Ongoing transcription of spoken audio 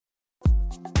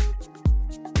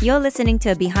You're listening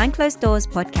to a Behind Closed Doors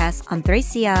podcast on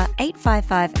 3CR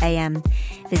 855 AM.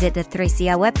 Visit the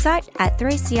 3CR website at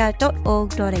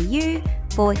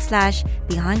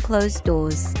 3cr.org.au/Behind Closed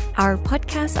Doors. Our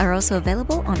podcasts are also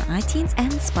available on iTunes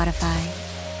and Spotify.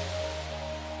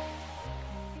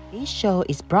 This show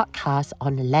is broadcast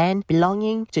on the land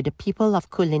belonging to the people of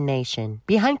Kulin Nation.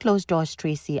 Behind Closed Doors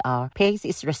 3CR pays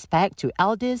its respect to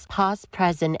elders past,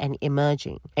 present and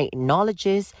emerging, and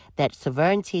acknowledges that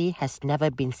sovereignty has never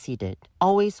been ceded,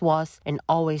 always was and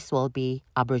always will be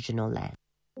Aboriginal land.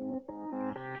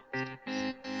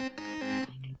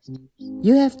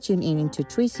 You have tuned in into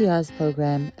 3CR's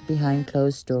program Behind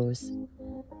Closed Doors.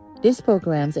 This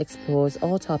program explores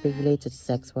all topics related to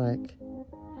sex work.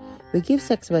 We give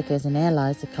sex workers and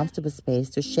allies a comfortable space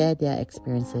to share their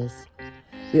experiences.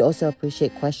 We also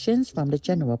appreciate questions from the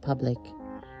general public.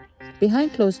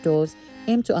 Behind Closed Doors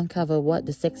aim to uncover what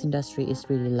the sex industry is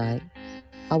really like.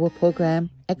 Our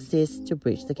program exists to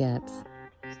bridge the gaps.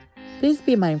 Please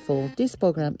be mindful, this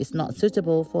program is not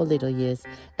suitable for little ears,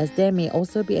 as there may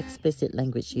also be explicit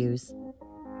language use.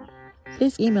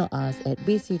 Please email us at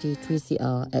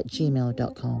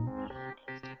bcd3cr@gmail.com.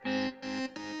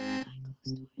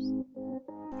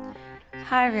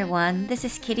 Hi everyone, this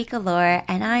is Kitty Galore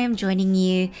and I am joining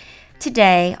you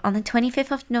today on the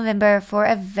 25th of November for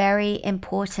a very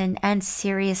important and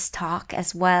serious talk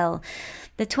as well.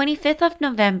 The 25th of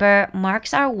November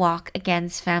marks our walk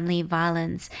against family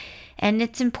violence, and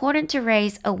it's important to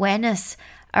raise awareness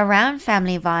around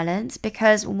family violence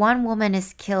because one woman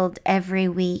is killed every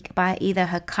week by either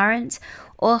her current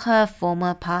or her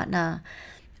former partner.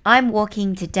 I'm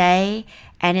walking today,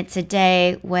 and it's a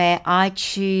day where I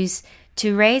choose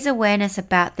to raise awareness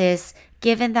about this,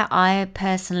 given that I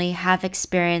personally have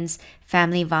experienced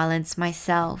family violence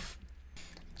myself.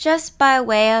 Just by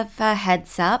way of a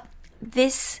heads up,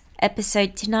 this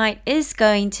episode tonight is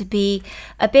going to be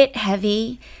a bit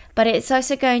heavy, but it's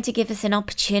also going to give us an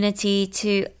opportunity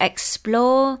to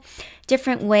explore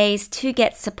different ways to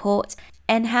get support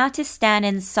and how to stand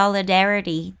in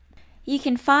solidarity. You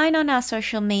can find on our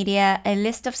social media a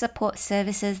list of support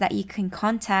services that you can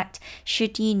contact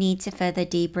should you need to further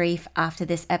debrief after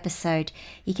this episode.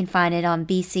 You can find it on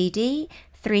BCD,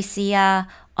 3CR,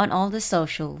 on all the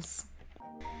socials.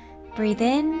 Breathe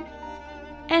in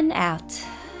and out.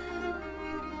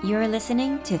 You're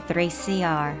listening to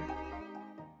 3CR.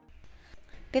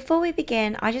 Before we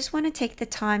begin, I just want to take the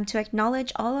time to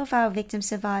acknowledge all of our victim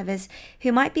survivors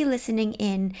who might be listening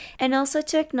in, and also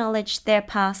to acknowledge their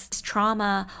past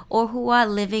trauma or who are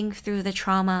living through the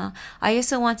trauma. I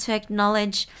also want to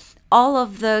acknowledge all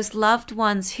of those loved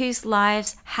ones whose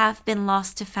lives have been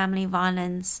lost to family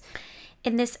violence.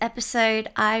 In this episode,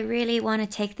 I really want to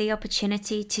take the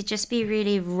opportunity to just be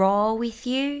really raw with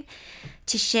you,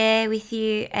 to share with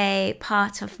you a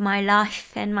part of my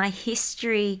life and my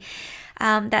history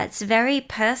that's very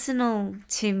personal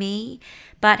to me,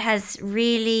 but has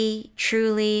really,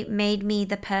 truly made me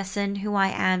the person who I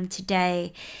am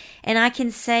today. And I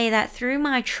can say that through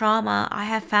my trauma, I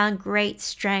have found great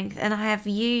strength, and I have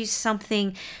used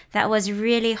something that was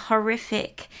really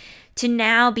horrific to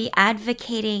now be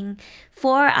advocating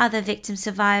for other victim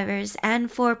survivors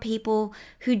and for people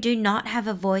who do not have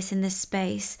a voice in this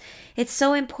space. It's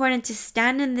so important to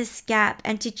stand in this gap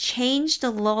and to change the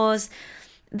laws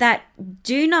that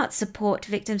do not support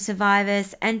victim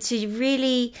survivors, and to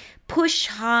really push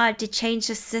hard to change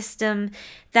a system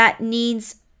that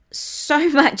needs so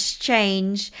much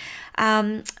change.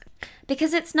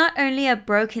 Because it's not only a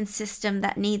broken system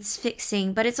that needs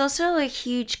fixing, but it's also a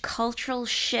huge cultural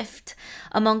shift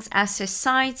amongst our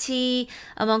society,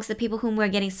 amongst the people whom we're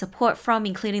getting support from,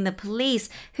 including the police,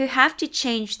 who have to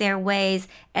change their ways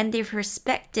and their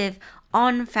perspective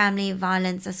on family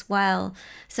violence as well.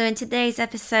 So in today's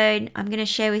episode, I'm going to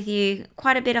share with you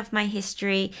quite a bit of my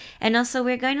history, and also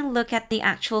we're going to look at the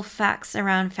actual facts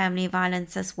around family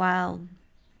violence as well.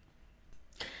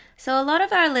 So a lot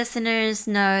of our listeners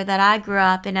know that I grew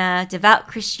up in a devout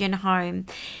Christian home.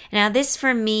 Now this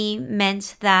for me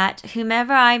meant that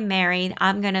whomever I married,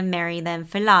 I'm going to marry them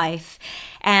for life.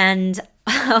 And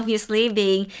obviously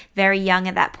being very young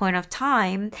at that point of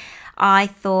time, I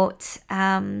thought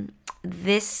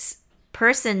this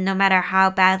person, no matter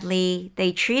how badly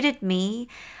they treated me,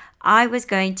 I was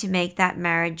going to make that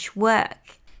marriage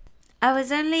work. I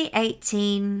was only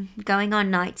 18, going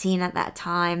on 19 at that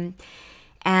time,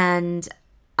 and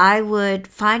I would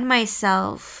find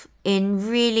myself in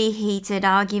really heated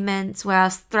arguments where I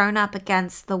was thrown up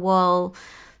against the wall,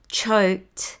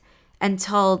 choked, and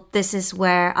told this is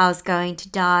where I was going to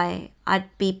die. I'd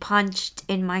be punched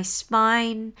in my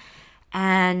spine,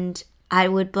 and I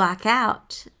would black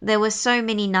out. There were so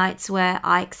many nights where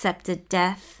I accepted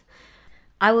death.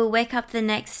 I would wake up the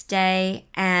next day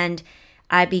and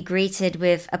I'd be greeted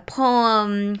with a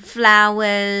poem,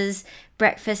 flowers,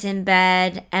 breakfast in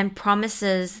bed, and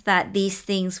promises that these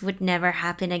things would never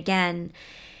happen again.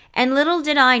 And little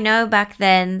did I know back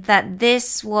then that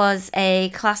this was a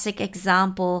classic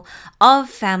example of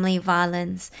family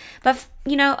violence. But,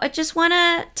 I just want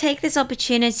to take this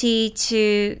opportunity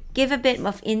to give a bit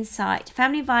of insight.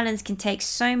 Family violence can take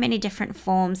so many different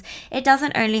forms. It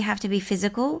doesn't only have to be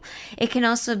physical. It can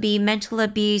also be mental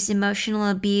abuse, emotional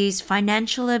abuse,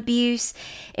 financial abuse.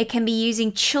 It can be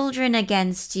using children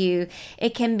against you.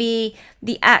 It can be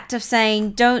the act of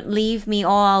saying, don't leave me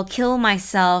or I'll kill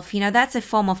myself. That's a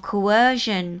form of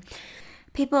coercion.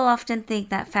 People often think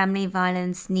that family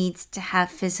violence needs to have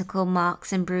physical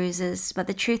marks and bruises, but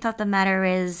the truth of the matter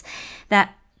is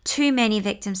that too many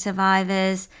victim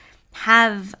survivors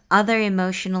have other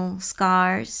emotional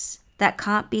scars that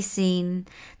can't be seen,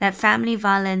 that family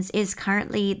violence is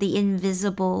currently the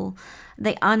invisible,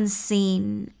 the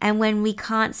unseen, and when we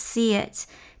can't see it,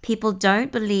 people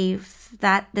don't believe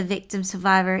that the victim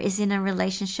survivor is in a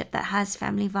relationship that has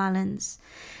family violence.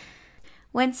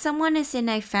 When someone is in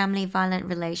a family violent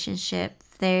relationship,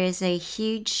 there is a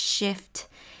huge shift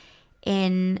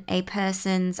in a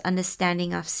person's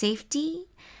understanding of safety.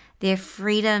 Their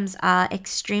freedoms are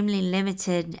extremely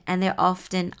limited and they're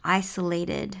often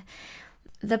isolated.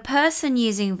 The person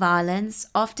using violence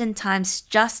oftentimes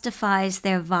justifies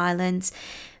their violence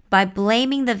by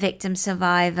blaming the victim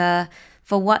survivor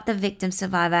for what the victim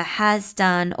survivor has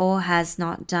done or has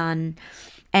not done.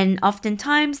 And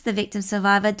oftentimes the victim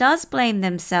survivor does blame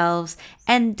themselves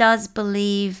and does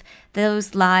believe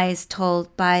those lies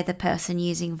told by the person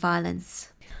using violence.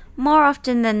 More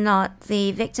often than not,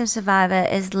 the victim survivor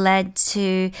is led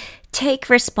to take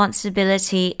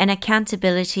responsibility and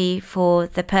accountability for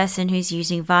the person who's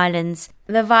using violence.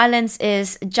 The violence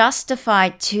is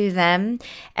justified to them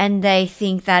and they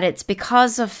think that it's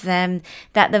because of them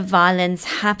that the violence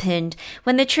happened,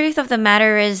 when the truth of the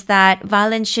matter is that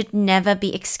violence should never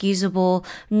be excusable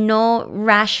nor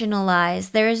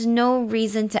rationalized. There is no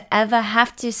reason to ever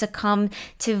have to succumb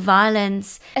to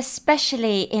violence,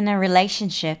 especially in a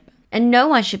relationship, and no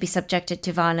one should be subjected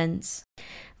to violence.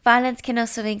 Violence can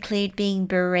also include being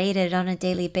berated on a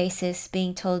daily basis,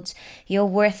 being told you're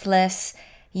worthless,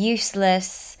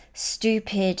 useless,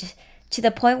 stupid, to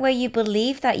the point where you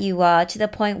believe that you are, to the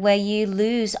point where you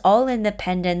lose all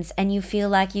independence and you feel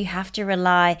like you have to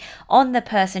rely on the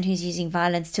person who's using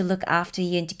violence to look after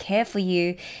you and to care for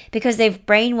you because they've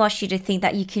brainwashed you to think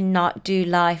that you cannot do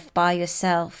life by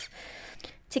yourself.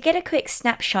 To get a quick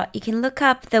snapshot, you can look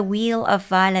up The Wheel of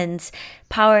Violence,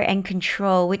 Power and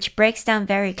Control, which breaks down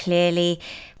very clearly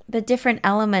the different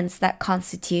elements that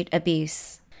constitute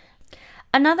abuse.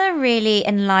 Another really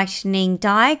enlightening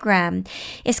diagram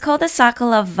is called the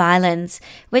cycle of violence,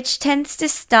 which tends to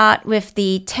start with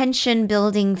the tension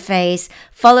building phase,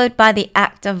 followed by the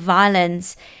act of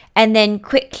violence, and then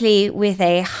quickly with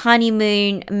a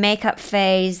honeymoon makeup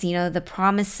phase, the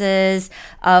promises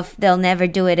of they'll never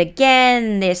do it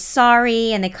again, they're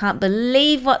sorry and they can't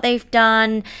believe what they've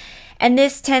done. And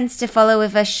this tends to follow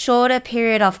with a shorter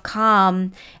period of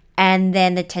calm, and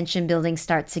then the tension building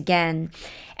starts again.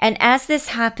 And as this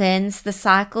happens, the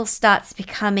cycle starts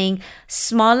becoming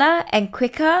smaller and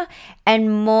quicker,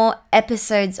 and more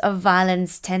episodes of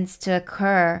violence tends to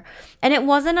occur. And it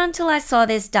wasn't until I saw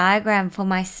this diagram for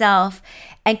myself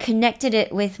and connected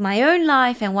it with my own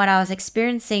life and what I was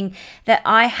experiencing that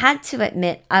I had to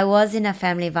admit I was in a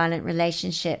family violent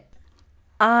relationship.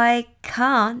 I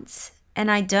can't,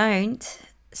 and I don't,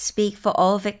 speak for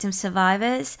all victim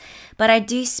survivors, but I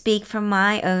do speak from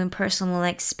my own personal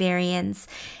experience.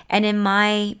 And in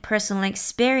my personal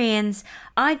experience,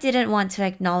 I didn't want to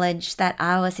acknowledge that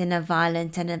I was in a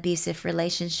violent and abusive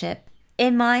relationship.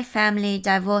 In my family,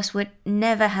 divorce would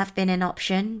never have been an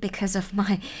option because of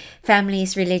my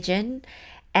family's religion.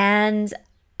 And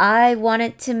I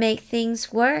wanted to make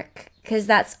things work because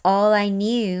that's all I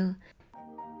knew.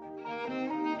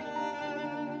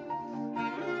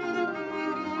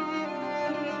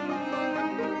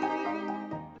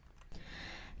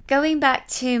 Going back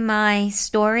to my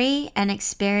story and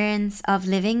experience of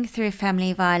living through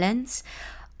family violence,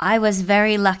 I was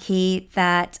very lucky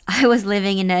that I was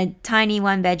living in a tiny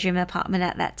one-bedroom apartment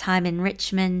at that time in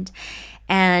Richmond,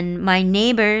 and my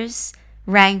neighbors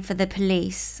rang for the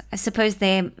police. I suppose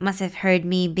they must have heard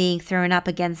me being thrown up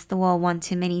against the wall one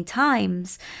too many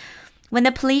times. When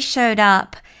the police showed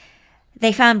up,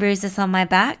 they found bruises on my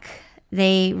back.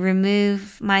 They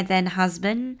removed my then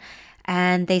husband,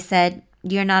 and they said,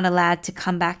 you're not allowed to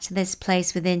come back to this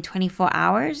place within 24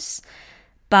 hours.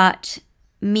 But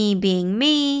me being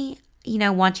me,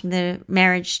 wanting the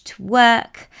marriage to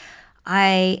work,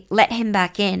 I let him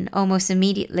back in almost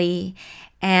immediately.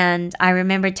 And I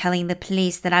remember telling the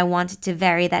police that I wanted to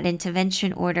vary that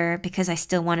intervention order because I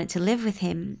still wanted to live with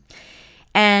him.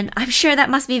 And I'm sure that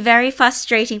must be very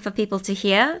frustrating for people to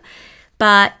hear.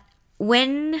 But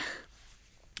when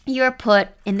you're put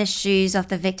in the shoes of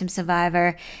the victim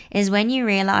survivor is when you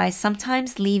realize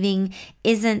sometimes leaving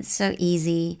isn't so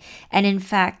easy. And in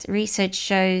fact, research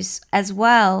shows as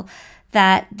well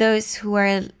that those who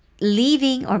are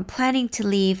leaving or planning to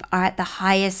leave are at the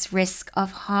highest risk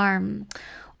of harm.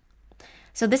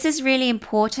 So this is really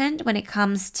important when it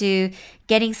comes to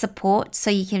getting support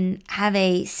so you can have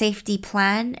a safety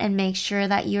plan and make sure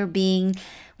that you're being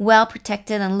well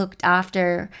protected and looked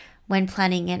after when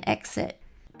planning an exit.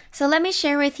 So let me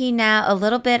share with you now a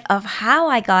little bit of how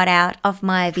I got out of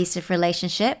my abusive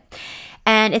relationship.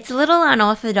 And it's a little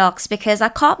unorthodox because I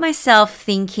caught myself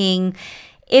thinking,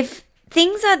 if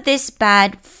things are this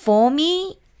bad for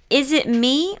me, is it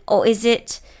me or is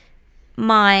it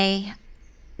my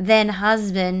then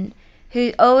husband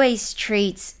who always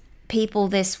treats people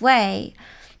this way?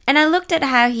 And I looked at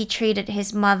how he treated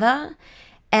his mother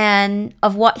and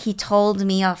of what he told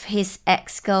me of his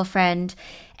ex-girlfriend.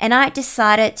 And I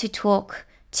decided to talk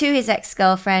to his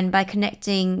ex-girlfriend by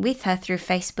connecting with her through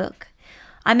Facebook.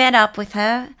 I met up with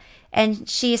her and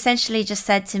she essentially just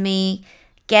said to me,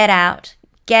 get out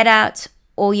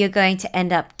or you're going to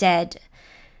end up dead.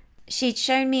 She'd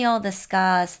shown me all the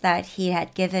scars that he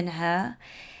had given her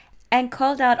and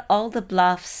called out all the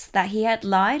bluffs that he had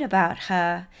lied about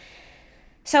her.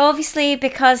 So obviously,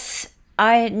 because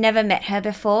I had never met her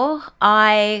before,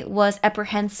 I was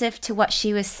apprehensive to what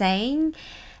she was saying.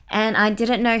 And I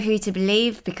didn't know who to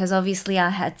believe because obviously I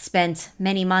had spent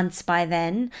many months by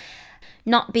then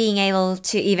not being able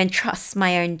to even trust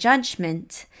my own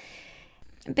judgment.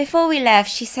 Before we left,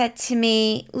 she said to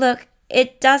me, look,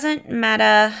 it doesn't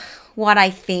matter what I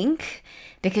think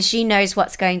because she knows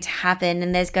what's going to happen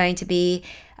and there's going to be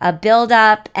a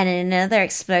build-up and another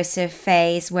explosive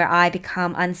phase where I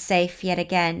become unsafe yet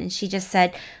again. And she just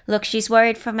said, look, she's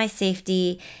worried for my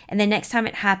safety. And the next time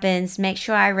it happens, make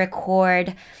sure I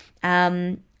record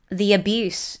the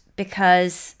abuse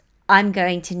because I'm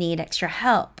going to need extra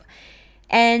help.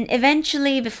 And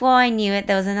eventually, before I knew it,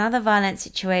 there was another violent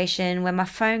situation where my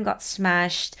phone got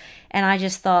smashed and I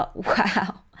just thought,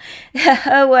 wow,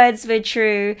 her words were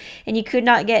true and you could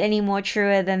not get any more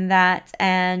truer than that.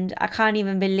 And I can't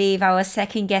even believe I was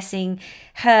second guessing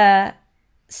her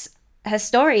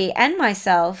story and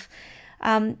myself.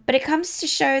 But it comes to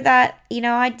show that,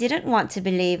 I didn't want to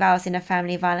believe I was in a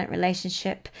family violent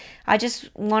relationship. I just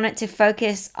wanted to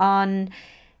focus on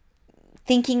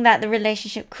thinking that the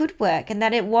relationship could work and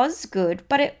that it was good,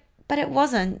 but it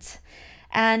wasn't.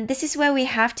 And this is where we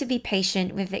have to be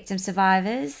patient with victim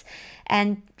survivors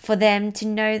and for them to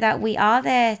know that we are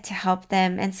there to help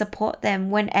them and support them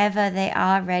whenever they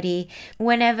are ready,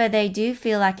 whenever they do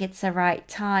feel like it's the right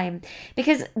time,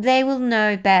 because they will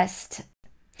know best.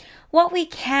 What we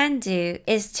can do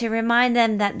is to remind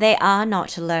them that they are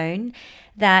not alone,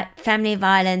 that family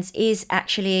violence is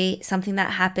actually something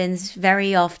that happens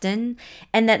very often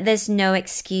and that there's no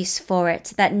excuse for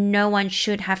it, that no one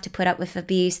should have to put up with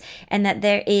abuse and that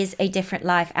there is a different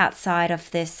life outside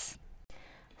of this.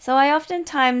 So I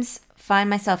oftentimes find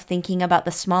myself thinking about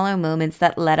the smaller moments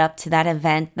that led up to that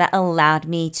event that allowed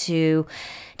me to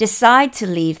decide to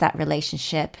leave that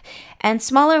relationship. And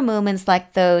smaller moments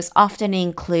like those often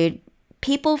include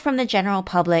people from the general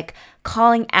public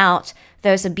calling out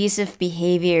those abusive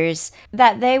behaviors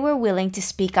that they were willing to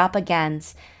speak up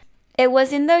against. It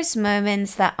was in those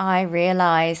moments that I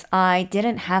realized I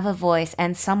didn't have a voice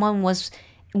and someone was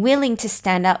willing to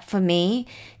stand up for me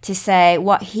to say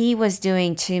what he was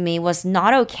doing to me was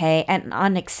not okay and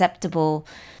unacceptable.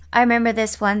 I remember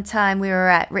this one time we were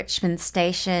at Richmond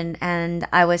Station and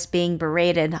I was being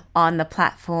berated on the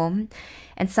platform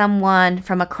and someone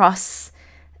from across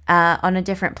on a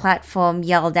different platform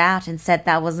yelled out and said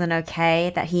that wasn't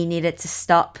okay, that he needed to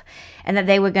stop and that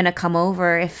they were going to come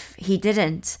over if he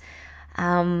didn't.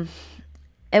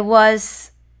 It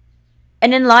was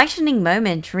an enlightening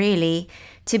moment, really,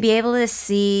 to be able to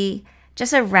see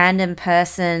just a random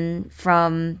person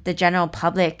from the general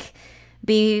public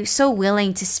be so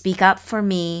willing to speak up for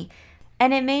me.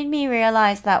 And it made me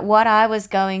realize that what I was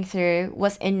going through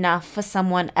was enough for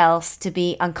someone else to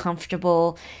be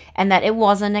uncomfortable and that it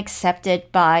wasn't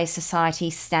accepted by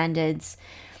society's standards.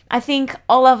 I think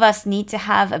all of us need to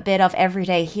have a bit of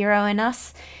everyday hero in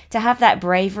us, to have that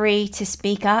bravery to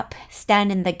speak up, stand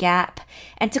in the gap,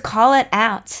 and to call it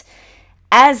out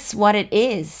as what it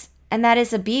is. And that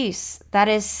is abuse. That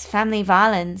is family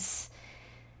violence.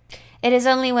 It is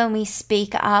only when we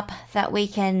speak up that we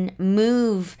can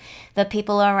move the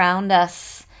people around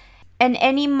us. And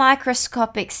any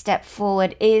microscopic step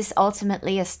forward is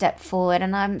ultimately a step forward.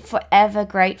 And I'm forever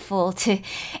grateful to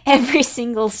every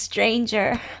single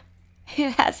stranger who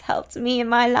has helped me in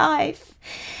my life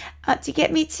to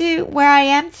get me to where I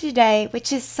am today,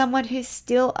 which is someone who's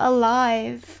still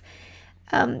alive,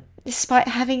 despite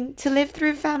having to live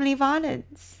through family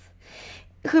violence.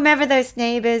 Whomever those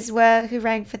neighbours were who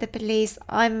rang for the police,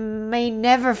 I may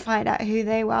never find out who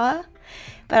they were,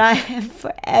 but I am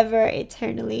forever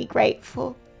eternally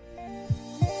grateful.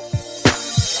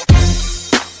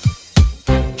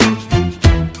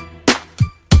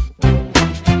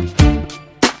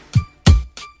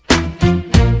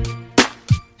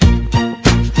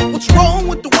 What's wrong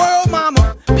with the world,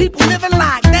 mama? People living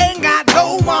like they ain't got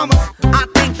no mamas. I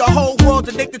think the whole world's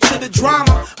addicted to the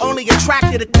drama, only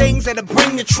attracted to things that'll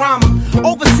bring the trauma.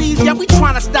 Overseas, yeah, we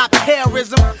trying to stop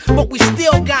terrorism, but we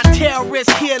still got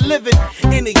terrorists here living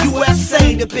in the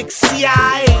USA, the big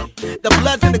CIA, the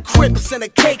Bloods and the Crips and the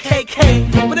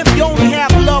KKK. But if you only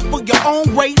have love for your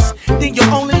own race, then you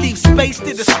only leave space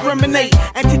to discriminate,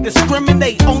 and to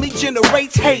discriminate only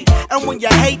generates hate. And when you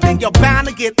hate, then you're bound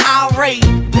to get irate.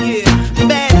 Yeah,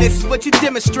 madness is what you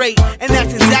demonstrate, and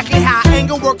that's exactly how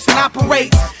anger works and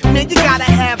operates. Man, you gotta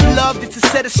have love just to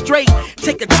set it straight.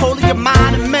 Take control of your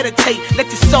mind and meditate. Let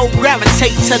your soul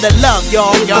gravitate to the love,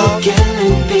 y'all. People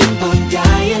killing, people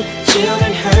dying,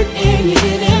 children hurt and you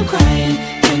hear them crying.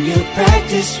 When you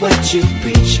practice what you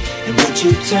preach, and would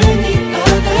you turn the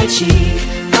other cheek?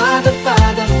 Father,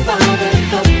 Father, Father,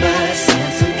 help us,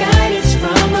 send some guidance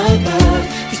from above.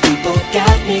 These people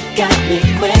got me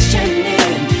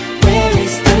questioning, where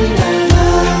is the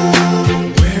love?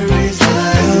 Where is the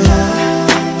love?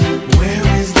 Where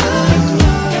is the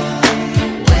love?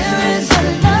 Where is the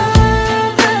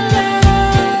love?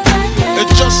 It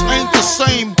just ain't the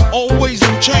same, always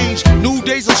in change. New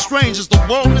days are strange, is the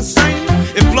world insane?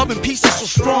 If love and peace is so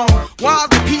strong, why are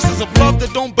the pieces of love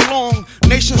that don't belong?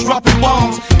 Nations dropping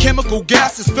bombs, chemical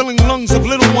gases filling lungs of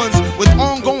little ones with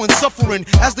ongoing suffering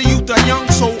as the youth are young.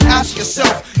 So ask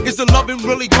yourself, is the loving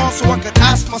really gone? So I could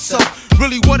ask myself,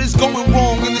 really what is going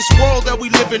wrong in this world that we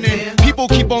living in? People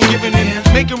keep on giving in,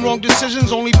 making wrong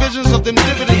decisions, only visions of them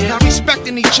dividends, not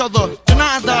respecting each other,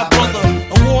 denying thy brother.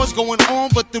 A war's going on,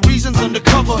 but the reason's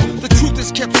undercover. The truth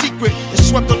is kept secret, it's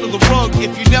swept under the rug.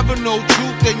 If you never know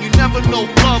truth, then you never know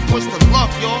love. Where's the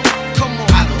love, y'all? Come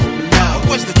on, I don't know.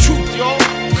 Where's the truth, y'all?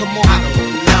 Come on, I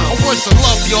don't know. Where's the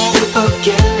love, y'all? People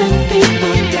killing,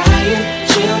 people dying,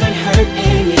 children hurt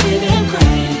and you hear them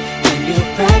crying. When you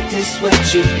practice what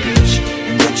you preach,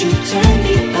 and would you turn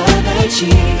the other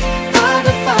cheek?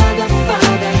 Father, Father,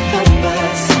 Father, help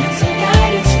us, send some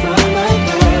guidance from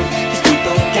above. These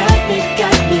people got me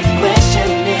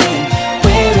questioning,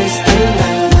 where is the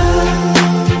love?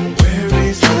 Where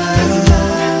is the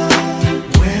love?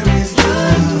 Where is the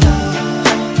love?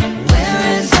 Where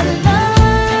is the love?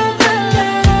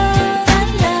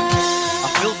 I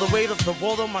feel the weight of the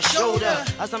world on my shoulder.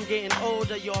 As I'm getting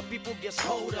older, your people get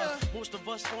colder. Most of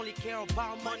us only care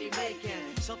about money making.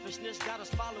 Selfishness got us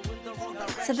following the wrong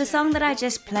direction. So the song that I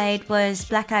just played was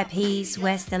Black Eyed Peas,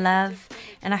 Where's the Love?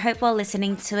 And I hope while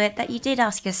listening to it that you did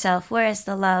ask yourself, where is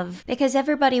the love? Because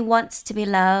everybody wants to be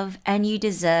loved and you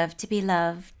deserve to be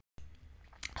loved.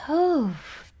 Oh,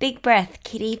 big breath,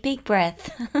 kitty, big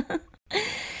breath.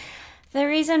 The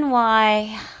reason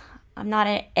why I'm not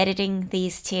editing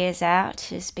these tears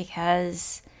out is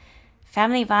because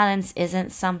family violence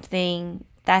isn't something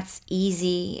that's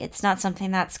easy. It's not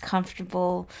something that's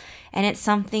comfortable. And it's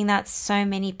something that so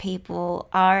many people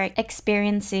are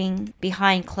experiencing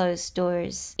behind closed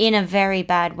doors in a very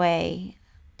bad way.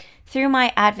 Through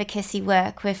my advocacy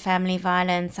work with family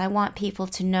violence, I want people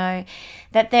to know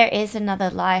that there is another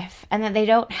life and that they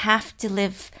don't have to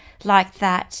live like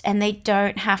that and they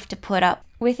don't have to put up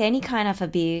with any kind of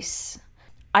abuse.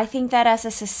 I think that as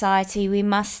a society, we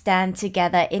must stand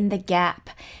together in the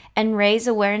gap and raise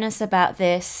awareness about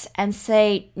this and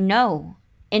say, no,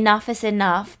 enough is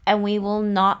enough, and we will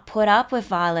not put up with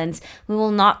violence. We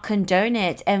will not condone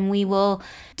it, and we will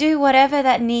do whatever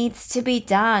that needs to be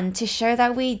done to show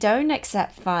that we don't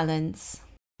accept violence.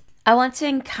 I want to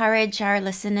encourage our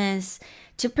listeners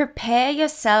to prepare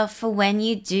yourself for when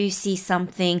you do see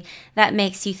something that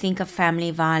makes you think of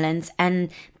family violence, and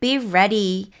be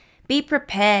ready. Be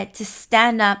prepared to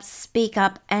stand up, speak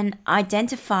up, and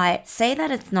identify it. Say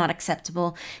that it's not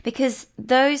acceptable, because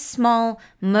those small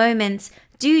moments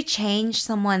do change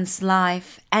someone's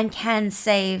life and can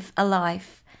save a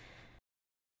life.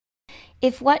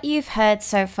 If what you've heard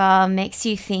so far makes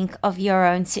you think of your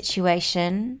own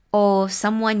situation or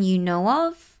someone you know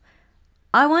of,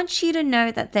 I want you to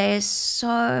know that there is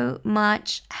so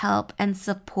much help and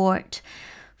support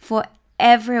for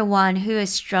everyone who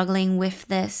is struggling with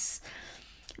this.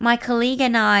 My colleague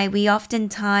and I, we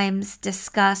oftentimes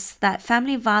discuss that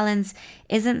family violence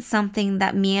isn't something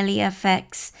that merely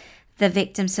affects the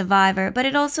victim survivor, but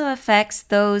it also affects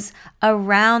those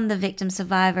around the victim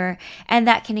survivor, and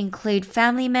that can include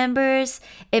family members.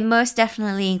 It most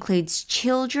definitely includes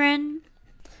children.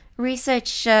 Research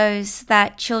shows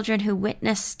that children who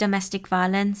witness domestic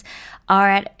violence are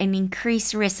at an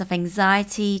increased risk of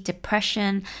anxiety,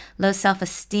 depression, low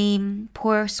self-esteem,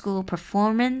 poor school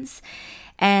performance,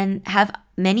 and have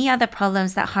many other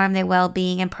problems that harm their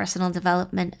well-being and personal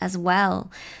development as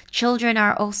well. Children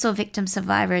are also victim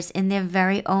survivors in their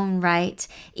very own right,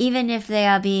 even if they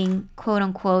are being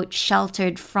quote-unquote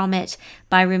sheltered from it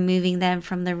by removing them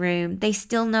from the room. They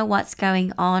still know what's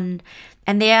going on,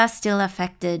 and they are still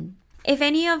affected. If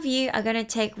any of you are going to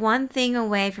take one thing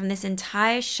away from this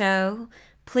entire show,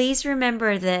 please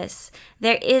remember this.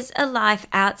 There is a life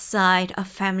outside of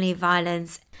family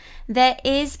violence. There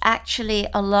is actually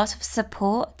a lot of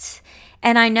support,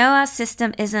 and I know our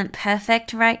system isn't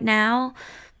perfect right now,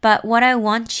 but what I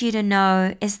want you to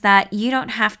know is that you don't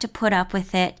have to put up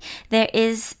with it. There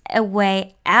is a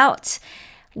way out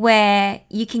where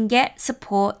you can get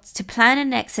support to plan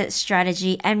an exit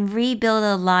strategy and rebuild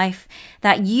a life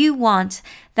that you want,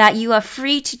 that you are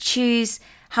free to choose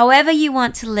however you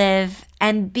want to live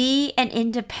and be an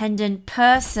independent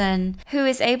person who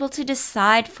is able to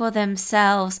decide for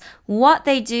themselves what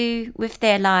they do with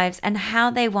their lives and how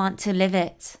they want to live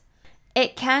it.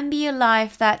 It can be a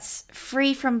life that's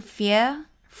free from fear,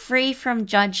 free from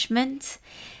judgment.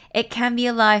 It can be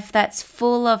a life that's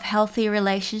full of healthy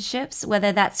relationships,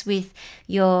 whether that's with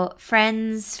your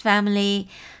friends, family,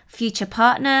 future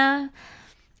partner.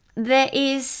 There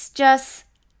is just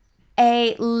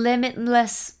a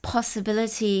limitless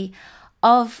possibility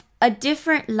of a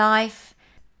different life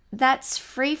that's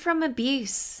free from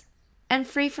abuse and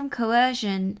free from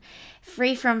coercion,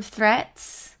 free from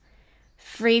threats,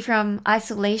 free from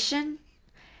isolation,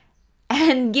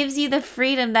 and gives you the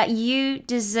freedom that you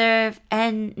deserve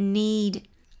and need.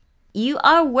 You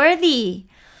are worthy.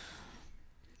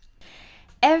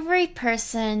 Every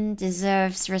person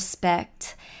deserves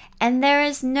respect. And there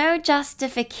is no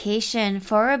justification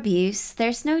for abuse.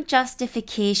 There's no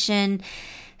justification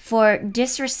for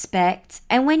disrespect.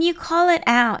 And when you call it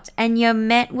out and you're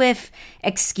met with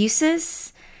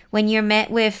excuses, when you're met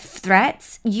with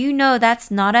threats, you know that's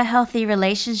not a healthy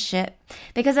relationship.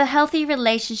 Because a healthy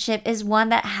relationship is one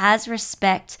that has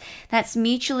respect, that's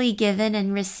mutually given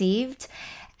and received,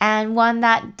 and one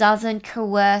that doesn't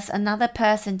coerce another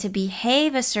person to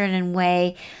behave a certain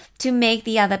way to make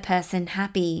the other person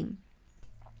happy.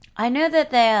 I know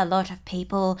that there are a lot of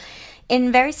people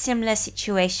in very similar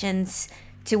situations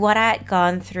to what I had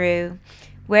gone through,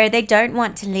 where they don't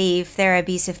want to leave their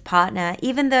abusive partner,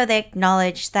 even though they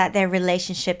acknowledge that their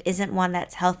relationship isn't one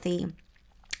that's healthy.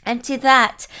 And to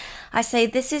that, I say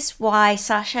this is why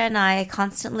Sasha and I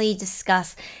constantly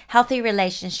discuss healthy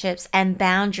relationships and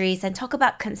boundaries and talk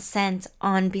about consent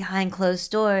on Behind Closed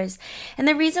Doors. And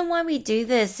the reason why we do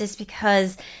this is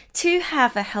because to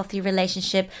have a healthy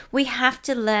relationship, we have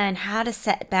to learn how to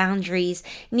set boundaries,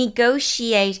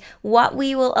 negotiate what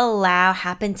we will allow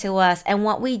happen to us and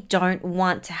what we don't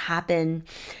want to happen.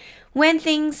 When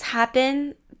things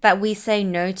happen that we say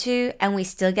no to and we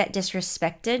still get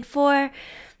disrespected for,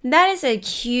 that is a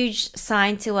huge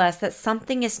sign to us that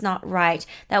something is not right,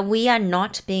 that we are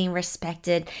not being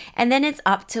respected. And then it's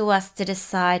up to us to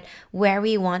decide where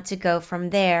we want to go from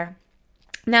there.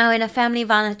 Now, in a family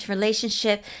violence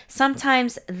relationship,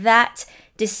 sometimes that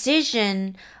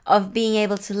decision of being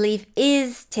able to leave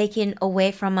is taken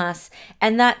away from us.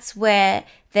 And that's where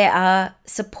there are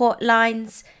support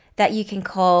lines that you can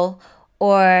call,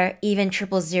 or even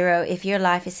 000 if your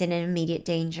life is in immediate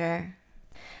danger.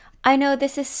 I know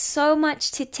this is so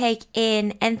much to take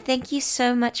in, and thank you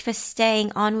so much for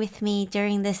staying on with me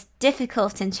during this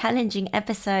difficult and challenging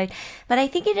episode. But I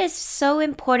think it is so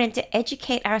important to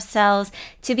educate ourselves,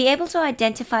 to be able to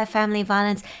identify family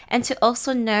violence, and to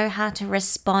also know how to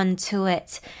respond to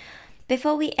it.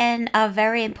 Before we end our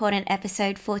very important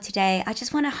episode for today, I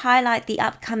just want to highlight the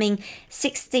upcoming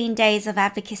 16 days of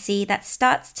advocacy that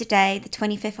starts today, the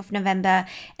 25th of November,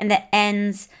 and that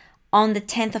ends on the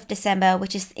 10th of December,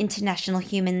 which is International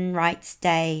Human Rights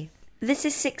Day. This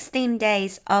is 16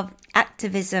 days of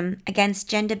activism against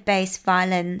gender-based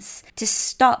violence to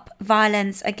stop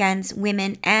violence against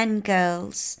women and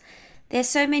girls. There's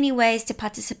so many ways to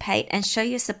participate and show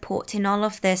your support in all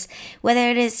of this, whether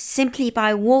it is simply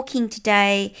by walking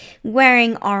today,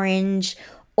 wearing orange,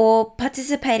 or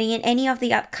participating in any of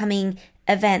the upcoming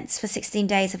events for 16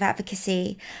 Days of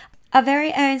Advocacy. Our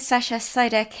very own Sasha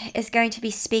Sodek is going to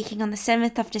be speaking on the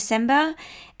 7th of December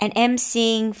and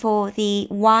emceeing for the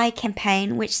Y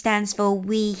campaign, which stands for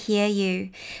We Hear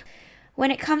You.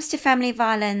 When it comes to family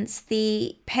violence,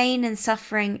 the pain and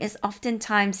suffering is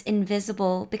oftentimes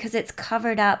invisible because it's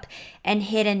covered up and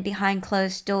hidden behind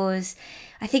closed doors.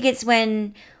 I think it's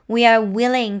when we are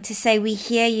willing to say we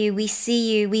hear you, we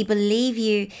see you, we believe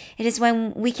you. It is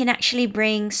when we can actually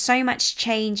bring so much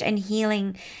change and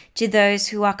healing to those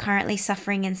who are currently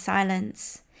suffering in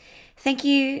silence. Thank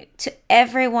you to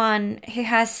everyone who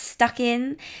has stuck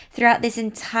in throughout this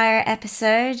entire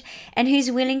episode and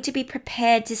who's willing to be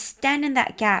prepared to stand in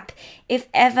that gap if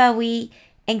ever we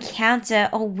encounter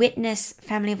or witness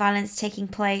family violence taking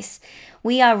place.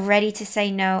 We are ready to say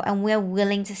no, and we're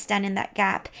willing to stand in that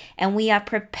gap, and we are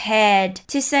prepared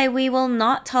to say we will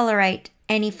not tolerate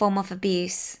any form of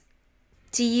abuse.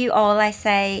 To you all, I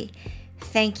say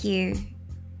thank you.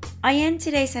 I end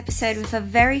today's episode with a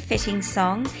very fitting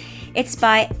song. It's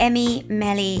by Emmy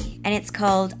Melly, and it's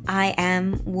called I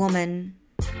Am Woman.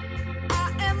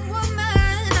 I am woman,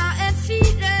 I am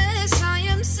fearless, I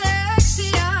am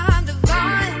sexy, I'm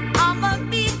divine, I'm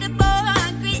unbeatable,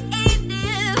 I'm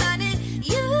creative, honey,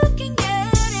 you can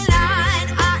get in line.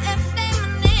 I am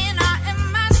feminine, I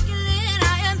am masculine,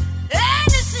 I am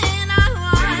anything I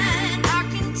want. I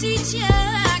can teach you,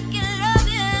 I can love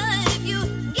you if you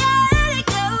get it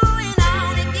going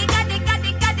on. If you got it, got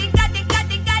it, got it, got it, got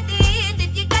it, got it.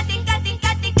 If you got it, got it,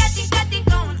 got it, got it, got it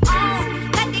going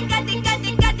on. Got it, got it, got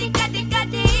it, got it, got it,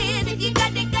 got it. If you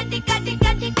got it, got it, got it,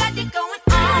 got it, got it going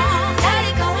on. Got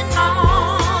it going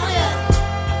on, yeah.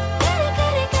 Got it,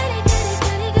 got it, got it, got it,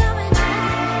 got it going on.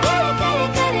 Got it, got it,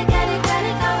 got it, got it, got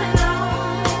it going on.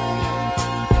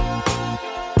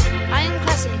 I am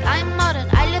classic, I am modern,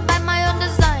 I live by my own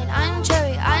design. I'm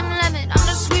cherry, I'm lemon, I'm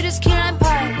the sweetest key lime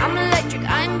pie. I'm electric,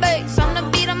 I'm bass, I'm the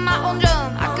beat of my own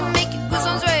drum. I can make you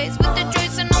goosebumps raise with the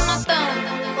tracing on my thumb.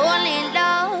 Only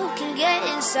love can get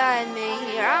inside me.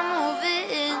 I'm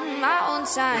moving my own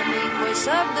timing. Voice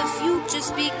of the future,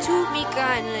 speak to me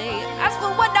kindly. Ask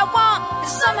for what I want, and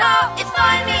somehow it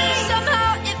find me.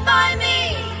 Somehow it find me.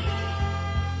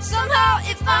 Somehow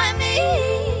it find me.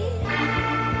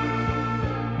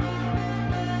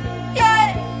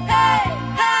 Yeah, hey,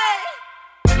 hey.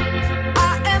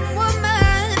 I am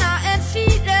woman, I am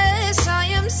fearless, I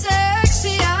am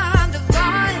sexy, I'm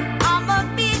divine, I'm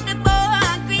unbeatable,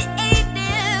 I'm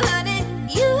creative, honey,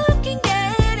 you can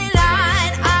get in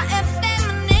line. I am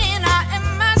feminine, I am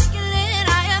masculine,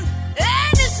 I am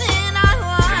anything I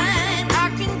want. I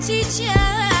can teach you,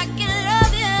 I can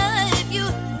love you if you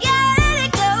get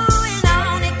it going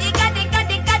on. If you got it,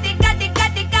 got it, got it, got it,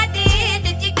 got it, got it.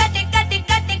 If you got it, got it,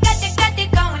 got it, got it, got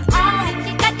it going on. If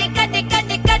you got it, got it, got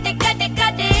it, got it, got it,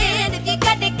 got it. If you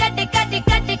got it, got it, got it,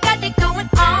 got it, got it going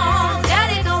on. Got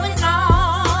it going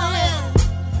on, yeah.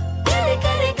 Got it,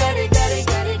 got it, got it, got it,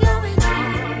 got it going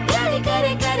on. Got it, got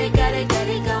it, got it, got it, got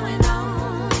it going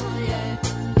on, yeah,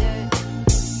 yeah.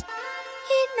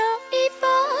 Eat no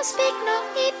evil, speak no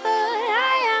evil.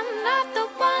 I am not the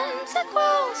one to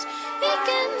cross. We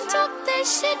can talk that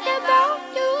shit about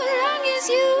you long as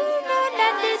you know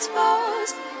that it's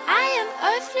false. I am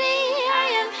earthly, I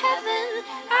am heaven,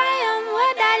 I am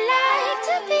what I like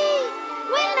to be.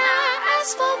 When I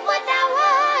ask for what I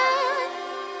want,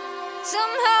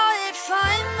 somehow it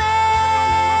find me.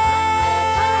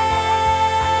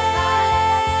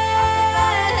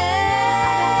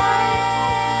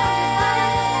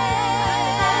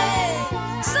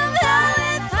 Somehow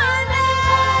it find me.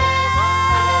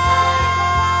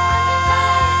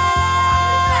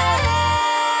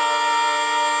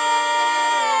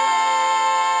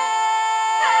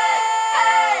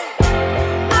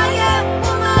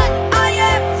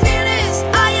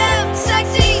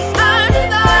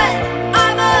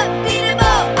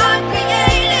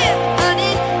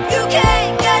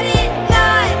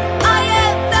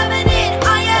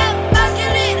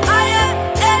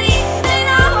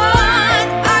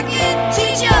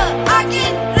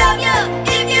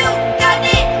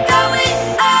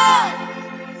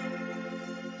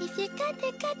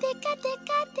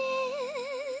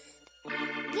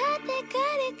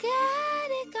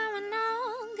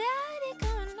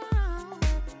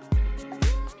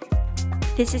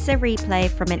 this is a replay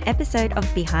from an episode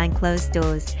of Behind Closed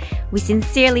Doors. We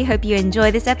sincerely hope you enjoy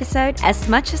this episode as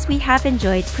much as we have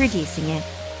enjoyed producing it.